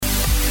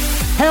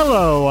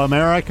Hello,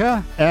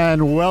 America,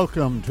 and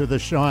welcome to the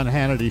Sean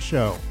Hannity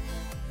Show.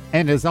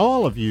 And as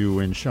all of you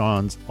in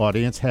Sean's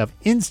audience have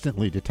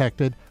instantly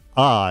detected,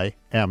 I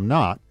am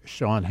not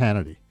Sean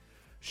Hannity.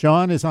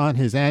 Sean is on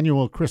his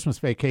annual Christmas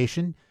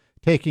vacation,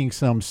 taking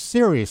some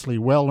seriously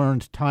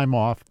well-earned time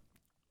off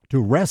to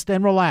rest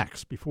and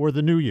relax before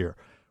the new year,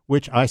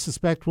 which I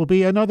suspect will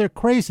be another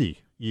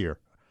crazy year.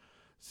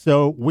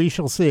 So we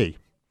shall see.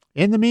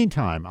 In the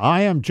meantime,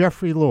 I am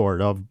Jeffrey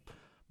Lord of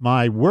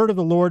my Word of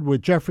the Lord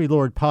with Jeffrey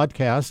Lord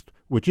podcast,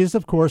 which is,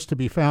 of course, to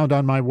be found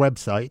on my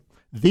website,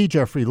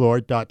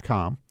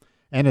 thejeffreylord.com.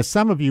 And as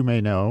some of you may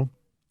know,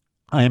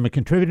 I am a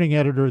contributing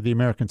editor of the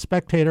American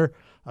Spectator,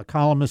 a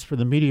columnist for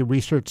the Media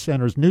Research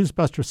Center's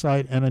Newsbuster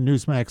site, and a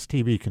Newsmax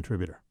TV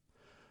contributor.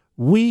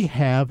 We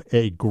have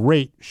a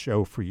great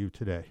show for you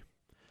today.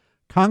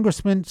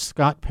 Congressman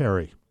Scott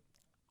Perry,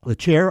 the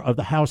chair of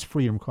the House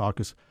Freedom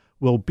Caucus,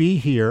 will be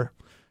here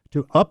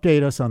to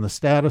update us on the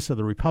status of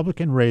the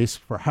Republican race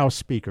for House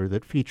Speaker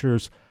that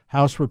features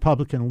House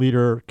Republican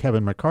leader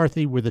Kevin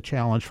McCarthy with a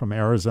challenge from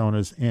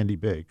Arizona's Andy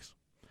Biggs.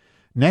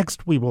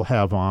 Next, we will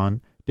have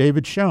on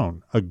David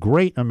Schoen, a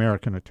great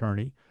American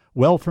attorney,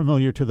 well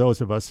familiar to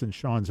those of us in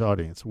Sean's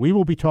audience. We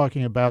will be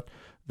talking about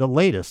the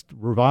latest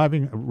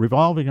revolving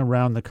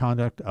around the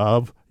conduct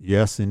of,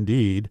 yes,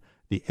 indeed,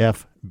 the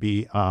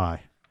FBI.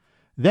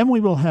 Then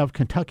we will have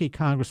Kentucky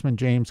Congressman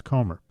James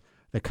Comer.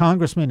 The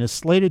congressman is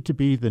slated to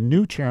be the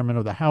new chairman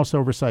of the House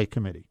Oversight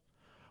Committee.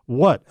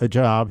 What a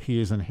job he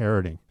is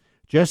inheriting.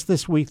 Just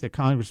this week, the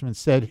congressman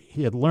said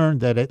he had learned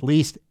that at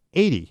least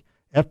 80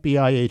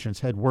 FBI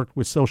agents had worked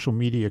with social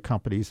media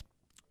companies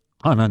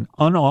on an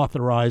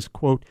unauthorized,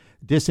 quote,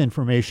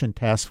 disinformation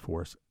task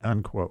force,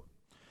 unquote.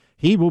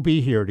 He will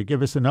be here to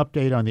give us an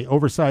update on the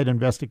oversight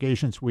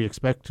investigations we can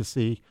expect to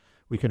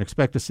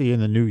see in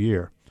the new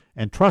year.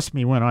 And trust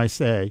me when I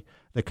say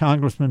the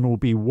congressman will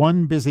be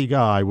one busy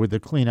guy with the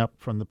cleanup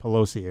from the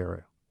Pelosi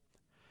era.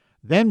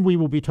 Then we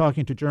will be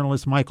talking to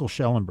journalist Michael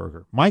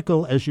Shellenberger.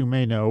 Michael, as you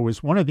may know,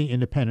 is one of the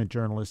independent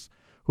journalists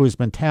who has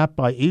been tapped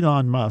by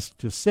Elon Musk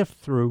to sift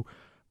through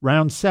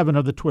round 7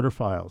 of the Twitter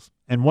files.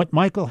 And what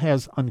Michael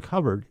has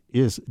uncovered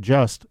is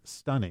just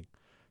stunning.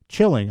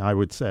 Chilling, I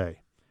would say.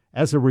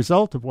 As a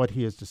result of what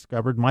he has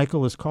discovered,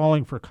 Michael is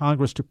calling for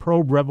Congress to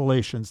probe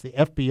revelations the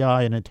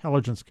FBI and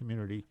intelligence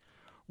community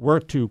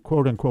worked to,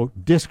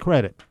 quote-unquote,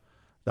 discredit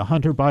the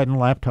Hunter Biden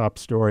laptop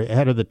story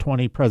ahead of the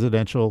 2020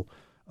 presidential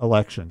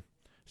election.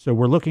 So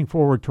we're looking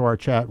forward to our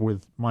chat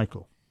with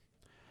Michael.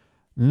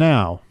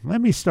 Now,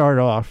 let me start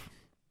off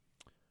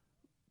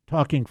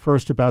talking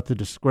first about the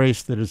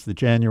disgrace that is the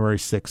January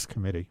 6th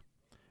committee.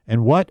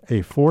 And what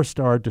a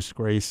 4-star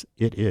disgrace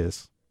it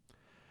is.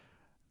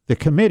 The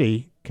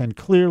committee can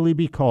clearly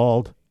be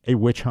called a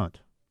witch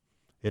hunt.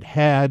 It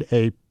had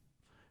a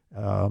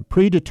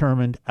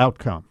predetermined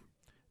outcome.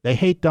 They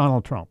hate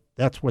Donald Trump.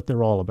 That's what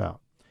they're all about.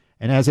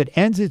 And as it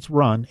ends its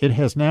run, it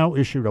has now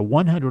issued a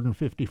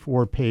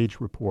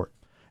 154-page report.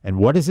 And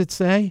what does it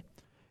say?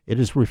 It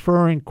is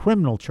referring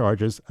criminal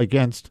charges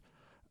against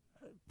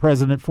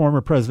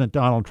former President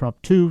Donald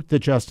Trump to the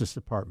Justice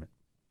Department.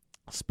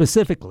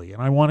 Specifically,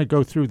 and I want to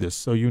go through this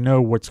so you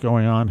know what's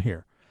going on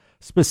here.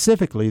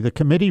 Specifically, the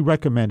committee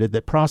recommended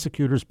that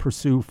prosecutors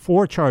pursue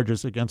 4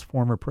 charges against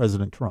former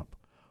President Trump.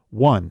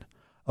 1,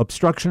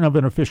 obstruction of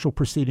an official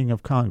proceeding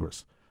of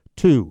Congress.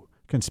 2,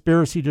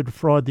 conspiracy to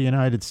defraud the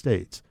United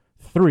States.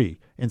 3,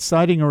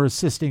 inciting or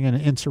assisting an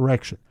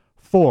insurrection.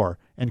 4,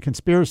 and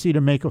conspiracy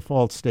to make a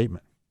false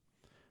statement.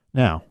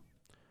 Now,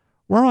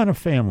 we're on a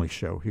family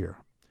show here,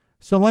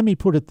 so let me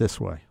put it this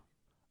way.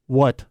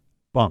 What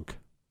bunk?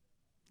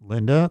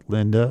 Linda,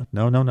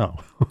 no.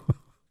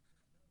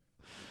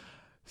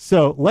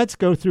 So let's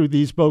go through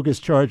these bogus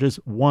charges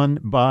one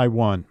by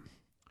one.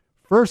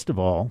 First of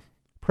all,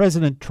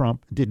 President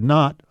Trump did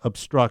not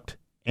obstruct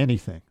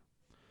anything.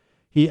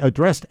 He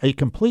addressed a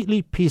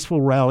completely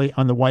peaceful rally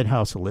on the White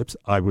House ellipse.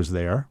 I was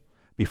there.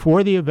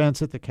 Before the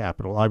events at the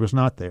Capitol, I was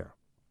not there.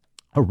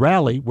 A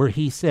rally where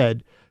he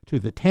said to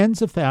the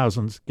tens of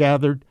thousands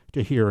gathered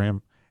to hear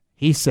him,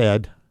 he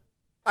said,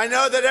 I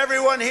know that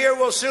everyone here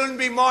will soon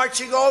be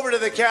marching over to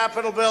the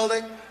Capitol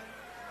building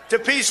to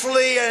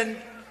peacefully and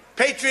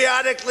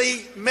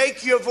patriotically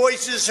make your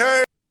voices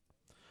heard.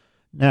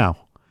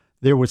 Now,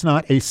 there was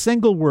not a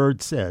single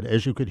word said,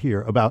 as you could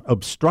hear, about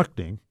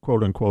obstructing,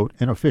 quote unquote,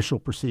 an official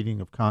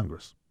proceeding of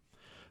Congress.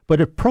 But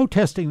if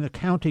protesting the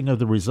counting of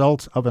the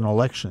results of an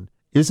election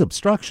is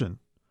obstruction,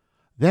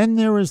 then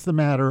there is the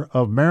matter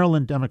of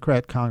Maryland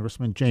Democrat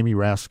Congressman Jamie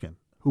Raskin,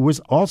 who was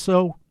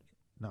also,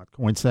 not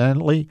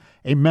coincidentally,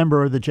 a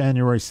member of the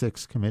January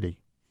 6th committee.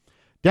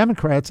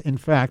 Democrats, in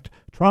fact,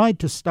 tried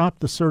to stop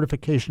the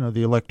certification of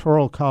the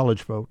Electoral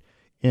College vote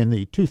in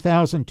the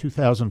 2000,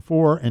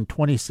 2004, and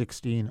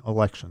 2016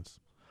 elections.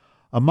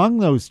 Among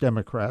those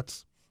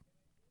Democrats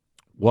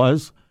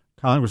was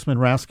Congressman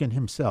Raskin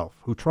himself,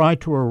 who tried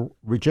to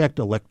reject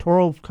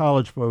Electoral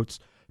College votes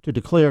to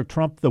declare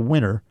Trump the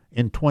winner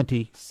in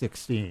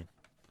 2016.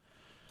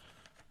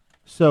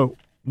 So,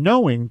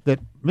 knowing that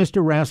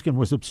Mr. Raskin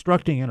was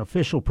obstructing an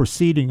official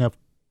proceeding of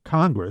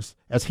Congress,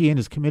 as he and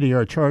his committee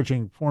are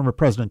charging former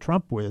President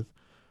Trump with,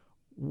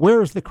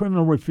 where is the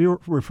criminal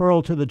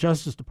referral to the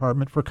Justice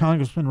Department for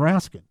Congressman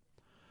Raskin?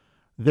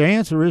 The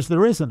answer is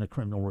there isn't a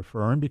criminal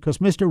referral because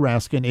Mr.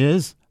 Raskin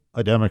is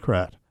a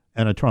Democrat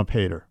and a Trump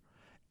hater.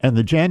 And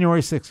the January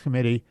 6th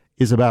committee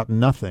is about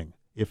nothing,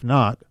 if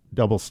not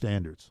double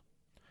standards.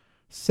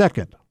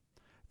 Second,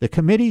 the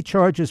committee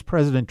charges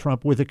President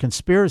Trump with a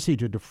conspiracy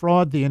to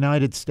defraud the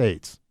United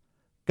States.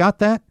 Got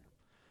that?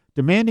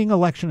 Demanding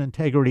election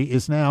integrity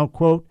is now,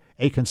 quote,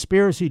 a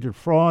conspiracy to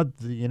defraud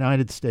the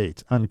United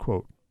States,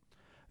 unquote.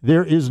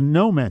 There is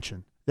no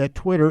mention that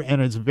Twitter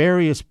and its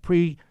various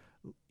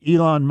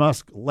pre-Elon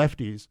Musk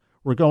lefties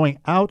were going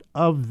out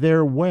of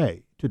their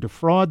way to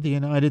defraud the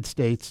United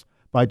States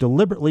by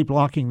deliberately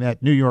blocking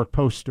that New York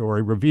Post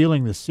story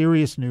revealing the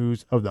serious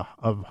news of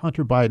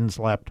Hunter Biden's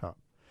laptop.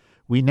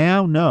 We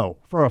now know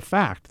for a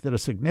fact that a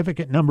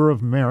significant number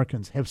of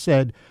Americans have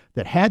said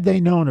that had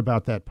they known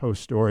about that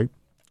Post story,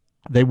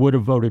 they would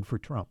have voted for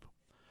Trump.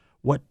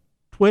 What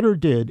Twitter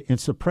did in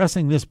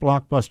suppressing this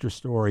blockbuster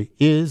story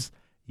is,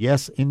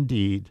 yes,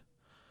 indeed,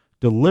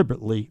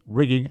 deliberately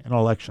rigging an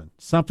election,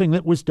 something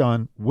that was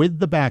done with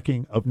the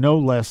backing of no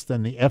less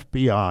than the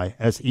FBI,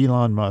 as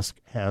Elon Musk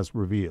has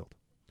revealed.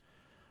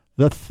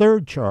 The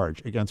third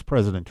charge against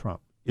President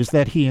Trump is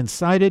that he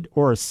incited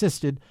or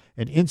assisted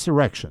an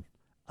insurrection.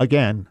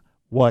 Again,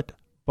 what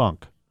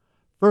bunk?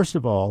 First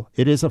of all,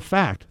 it is a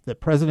fact that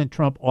President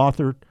Trump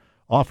offered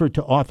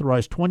to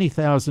authorize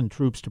 20,000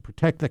 troops to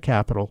protect the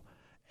Capitol,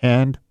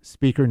 and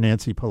Speaker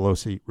Nancy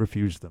Pelosi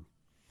refused them.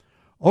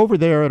 Over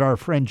there at our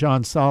friend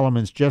John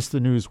Solomon's Just the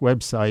News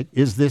website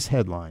is this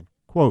headline,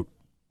 quote,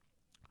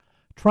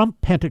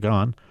 Trump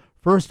Pentagon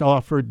first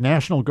offered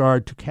National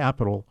Guard to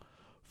Capitol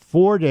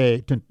 4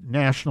 days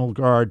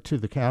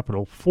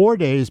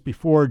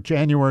before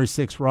January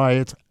 6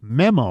 riots,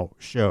 memo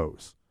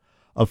shows.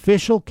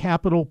 Official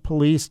Capitol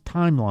Police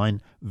timeline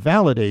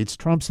validates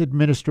Trump's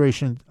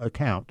administration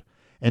account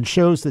and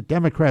shows that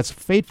Democrats'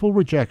 fateful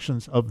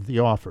rejections of the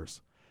offers.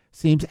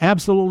 Seems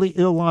absolutely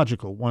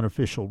illogical, one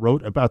official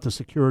wrote about the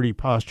security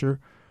posture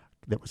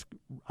that was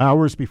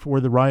hours before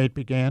the riot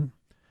began.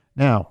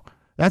 Now,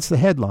 that's the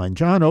headline.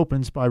 John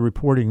opens by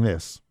reporting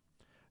this.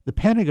 The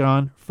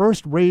Pentagon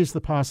first raised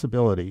the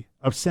possibility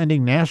of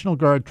sending National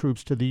Guard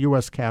troops to the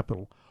U.S.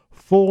 Capitol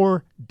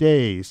 4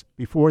 days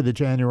before the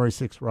January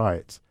 6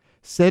 riots,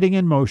 setting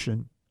in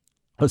motion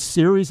a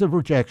series of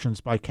rejections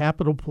by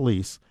Capitol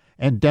Police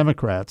and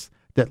Democrats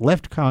that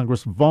left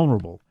Congress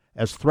vulnerable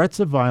as threats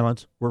of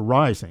violence were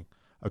rising,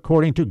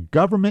 according to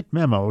government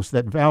memos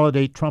that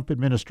validate Trump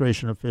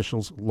administration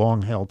officials'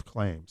 long-held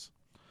claims.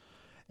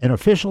 An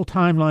official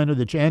timeline of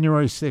the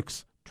January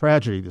 6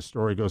 tragedy, the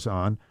story goes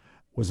on,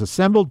 was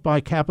assembled by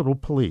Capitol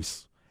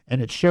Police,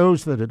 and it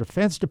shows that a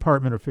Defense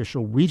Department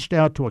official reached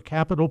out to a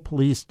Capitol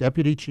Police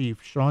Deputy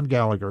Chief, Sean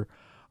Gallagher,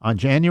 on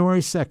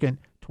January 2nd,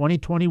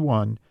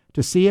 2021,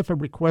 to see if a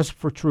request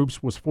for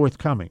troops was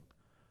forthcoming.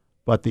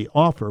 But the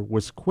offer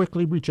was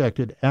quickly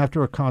rejected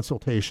after a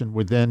consultation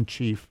with then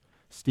Chief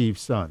Steve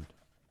Sund.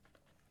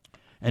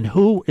 And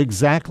who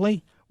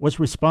exactly was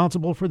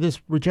responsible for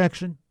this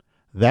rejection?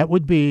 That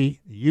would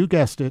be, you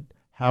guessed it,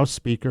 House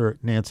Speaker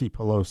Nancy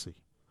Pelosi.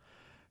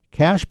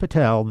 Kash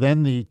Patel,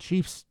 then the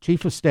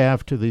chief of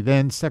staff to the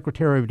then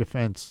Secretary of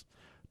Defense,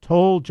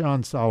 told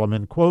John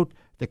Solomon, quote,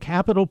 the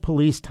Capitol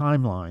Police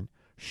timeline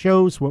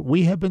shows what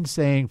we have been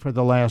saying for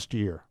the last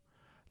year,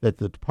 that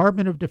the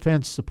Department of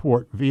Defense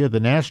support via the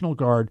National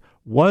Guard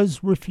was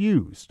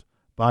refused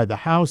by the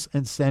House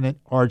and Senate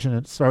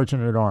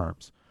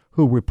Sergeant-at-Arms,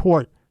 who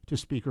report to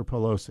Speaker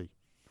Pelosi.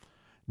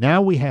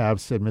 Now we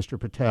have, said Mr.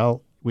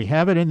 Patel, we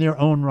have it in their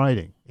own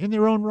writing,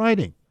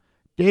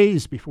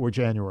 days before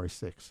January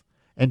 6th.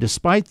 And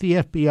despite the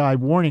FBI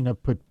warning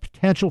of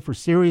potential for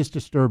serious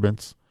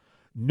disturbance,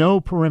 no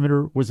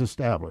perimeter was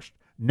established,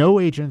 no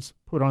agents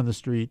put on the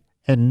street,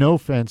 and no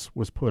fence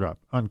was put up,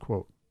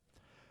 unquote.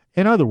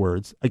 In other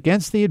words,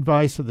 against the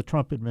advice of the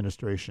Trump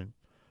administration,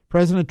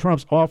 President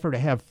Trump's offer to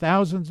have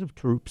thousands of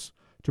troops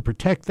to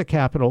protect the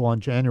Capitol on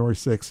January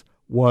 6th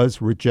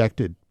was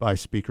rejected by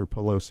Speaker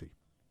Pelosi.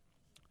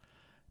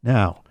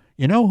 Now,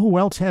 you know who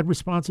else had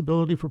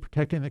responsibility for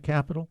protecting the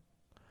Capitol?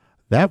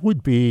 That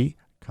would be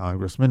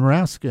Congressman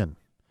Raskin.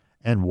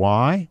 And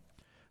why?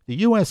 The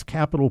U.S.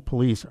 Capitol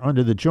Police are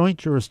under the joint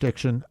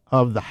jurisdiction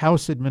of the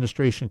House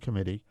Administration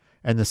Committee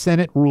and the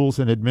Senate Rules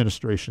and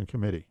Administration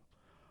Committee.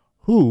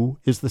 Who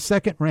is the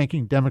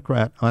second-ranking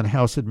Democrat on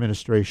House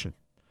administration?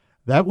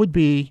 That would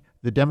be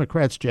the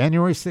Democrats'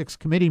 January 6th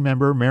committee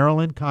member,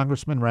 Maryland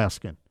Congressman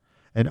Raskin.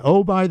 And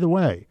oh, by the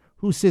way,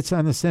 who sits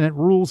on the Senate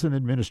Rules and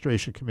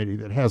Administration Committee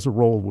that has a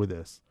role with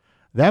this?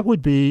 That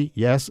would be,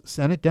 yes,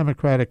 Senate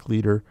Democratic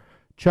leader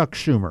Chuck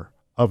Schumer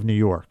of New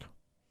York,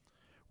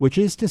 which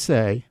is to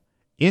say,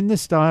 in the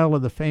style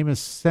of the famous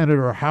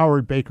Senator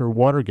Howard Baker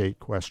Watergate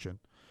question,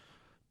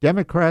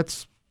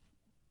 Democrats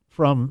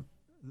from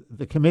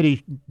the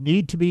committee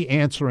need to be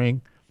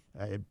answering,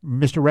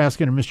 Mr.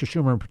 Raskin and Mr.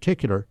 Schumer in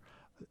particular,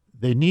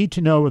 they need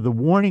to know the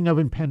warning of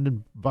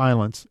impending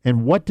violence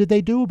and what did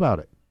they do about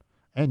it?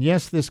 And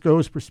yes, this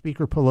goes for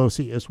Speaker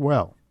Pelosi as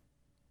well.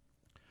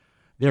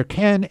 There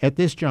can, at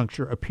this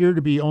juncture, appear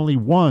to be only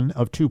one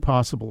of two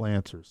possible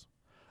answers.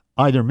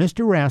 Either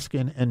Mr.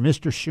 Raskin and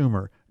Mr.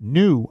 Schumer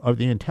knew of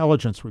the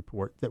intelligence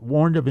report that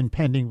warned of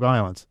impending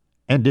violence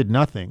and did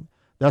nothing,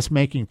 thus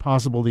making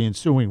possible the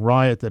ensuing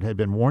riot that had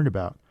been warned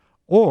about,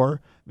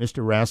 or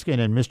Mr. Raskin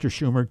and Mr.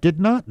 Schumer did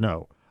not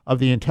know of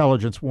the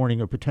intelligence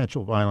warning of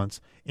potential violence,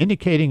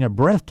 indicating a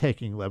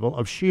breathtaking level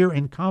of sheer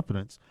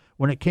incompetence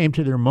when it came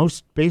to their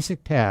most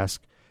basic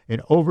task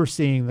in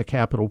overseeing the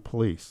Capitol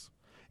Police,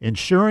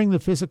 ensuring the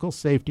physical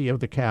safety of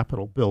the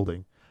Capitol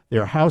building,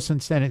 their House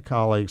and Senate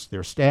colleagues,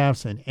 their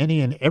staffs, and any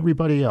and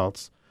everybody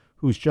else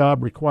whose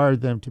job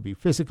required them to be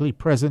physically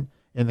present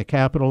in the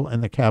Capitol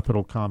and the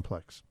Capitol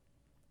complex.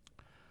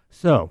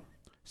 So,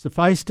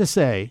 suffice to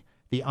say,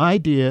 the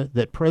idea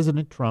that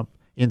President Trump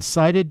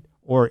incited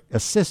or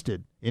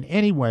assisted in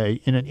any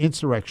way in an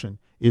insurrection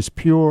is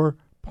pure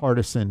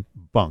partisan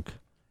bunk,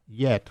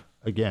 yet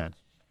again.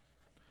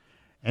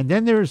 And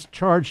then there's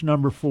charge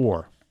number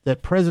 4,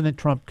 that President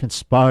Trump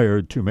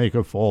conspired to make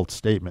a false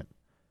statement.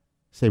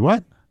 Say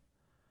what?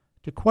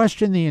 To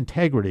question the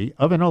integrity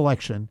of an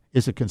election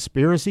is a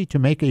conspiracy to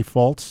make a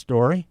false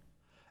story?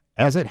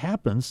 As it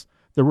happens,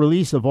 the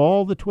release of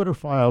all the Twitter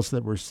files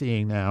that we're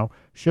seeing now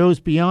shows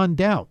beyond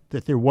doubt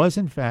that there was,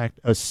 in fact,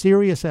 a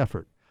serious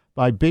effort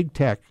by big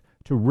tech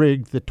to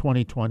rig the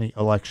 2020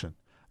 election.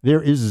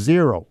 There is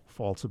zero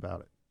false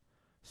about it.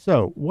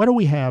 So, what do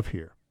we have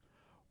here?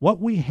 What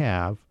we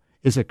have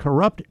is a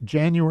corrupt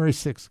January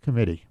 6th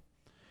committee.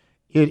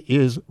 It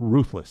is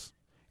ruthless.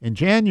 In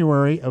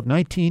January of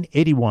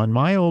 1981,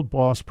 my old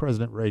boss,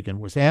 President Reagan,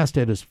 was asked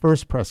at his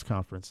first press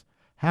conference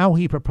how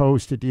he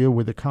proposed to deal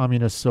with the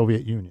communist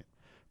Soviet Union.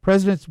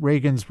 President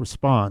Reagan's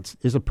response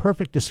is a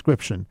perfect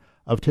description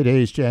of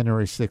today's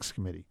January 6th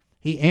committee.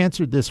 He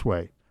answered this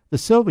way. The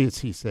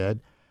Soviets, he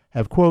said,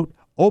 have, quote,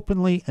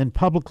 openly and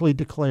publicly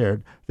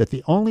declared that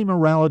the only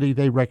morality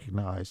they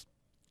recognize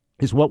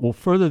is what will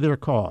further their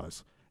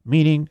cause,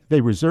 meaning they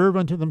reserve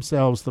unto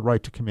themselves the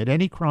right to commit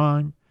any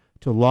crime,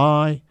 to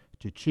lie,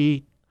 to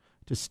cheat,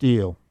 to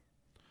steal,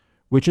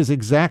 which is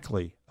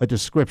exactly a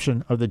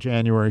description of the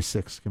January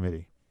 6th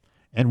committee.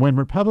 And when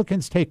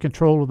Republicans take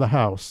control of the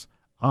House,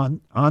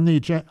 on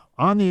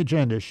the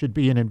agenda should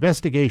be an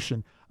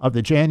investigation of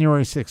the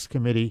January 6th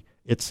committee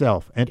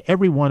itself and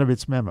every one of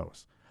its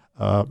memos.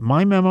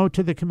 My memo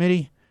to the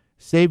committee,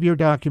 save your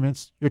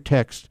documents, your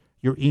text,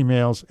 your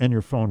emails, and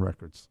your phone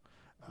records,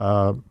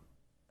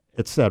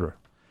 etc.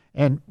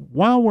 And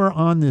while we're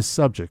on this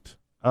subject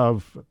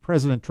of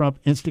President Trump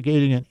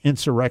instigating an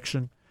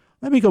insurrection,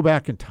 let me go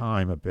back in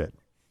time a bit.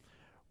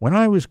 When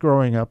I was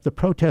growing up, the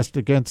protests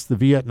against the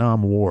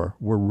Vietnam War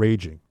were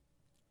raging.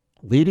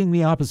 Leading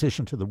the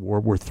opposition to the war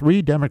were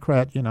 3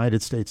 Democrat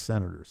United States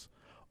senators,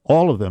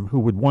 all of them who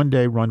would one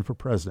day run for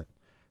president.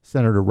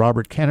 Senator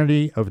Robert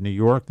Kennedy of New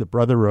York, the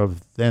brother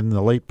of then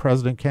the late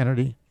President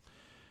Kennedy,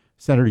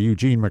 Senator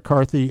Eugene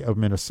McCarthy of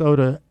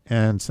Minnesota,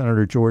 and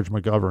Senator George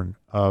McGovern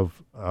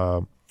of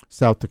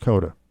South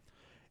Dakota.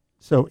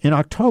 So in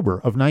October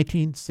of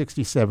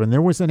 1967,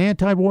 there was an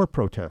anti-war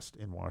protest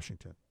in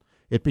Washington.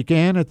 It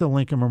began at the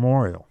Lincoln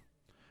Memorial.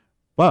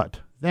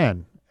 But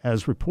then,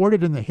 as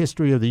reported in the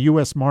history of the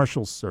U.S.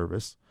 Marshals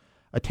Service,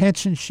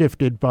 attention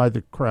shifted by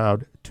the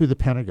crowd to the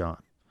Pentagon.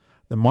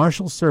 The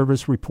Marshals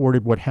Service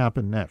reported what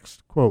happened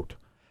next. Quote,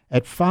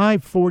 at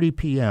 5:40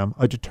 p.m.,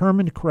 a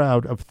determined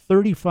crowd of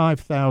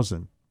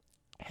 35,000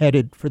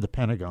 headed for the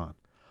Pentagon.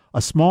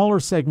 A smaller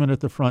segment at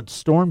the front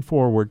stormed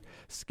forward,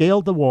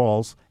 scaled the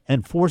walls,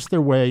 and forced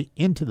their way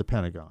into the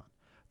Pentagon.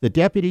 The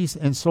deputies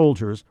and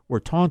soldiers were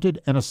taunted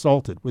and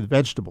assaulted with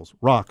vegetables,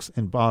 rocks,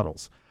 and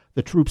bottles.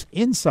 The troops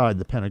inside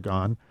the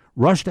Pentagon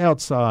rushed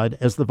outside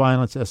as the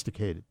violence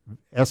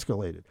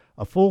escalated.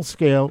 A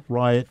full-scale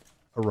riot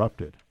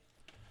erupted.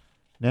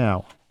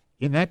 Now,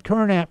 in that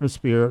current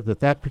atmosphere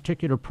that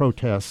particular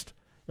protest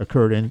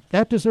occurred in,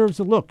 that deserves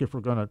a look if we're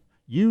going to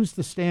use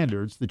the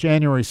standards the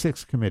January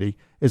 6th committee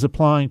is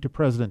applying to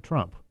President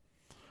Trump.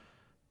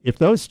 If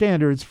those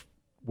standards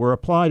were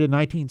applied in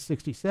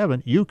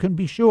 1967, you can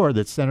be sure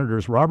that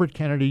Senators Robert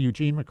Kennedy,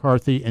 Eugene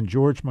McCarthy, and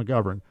George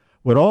McGovern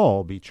would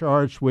all be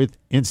charged with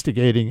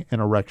instigating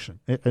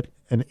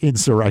an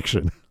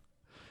insurrection.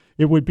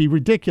 It would be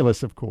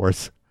ridiculous, of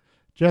course,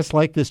 just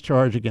like this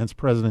charge against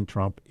President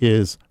Trump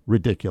is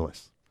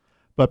ridiculous.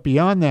 But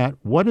beyond that,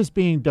 what is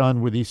being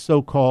done with these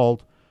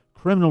so-called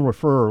criminal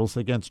referrals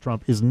against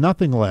Trump is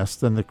nothing less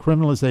than the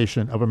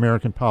criminalization of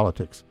American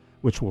politics,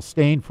 which will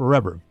stain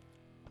forever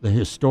the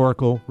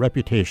historical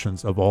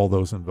reputations of all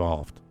those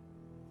involved.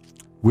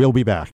 We'll be back.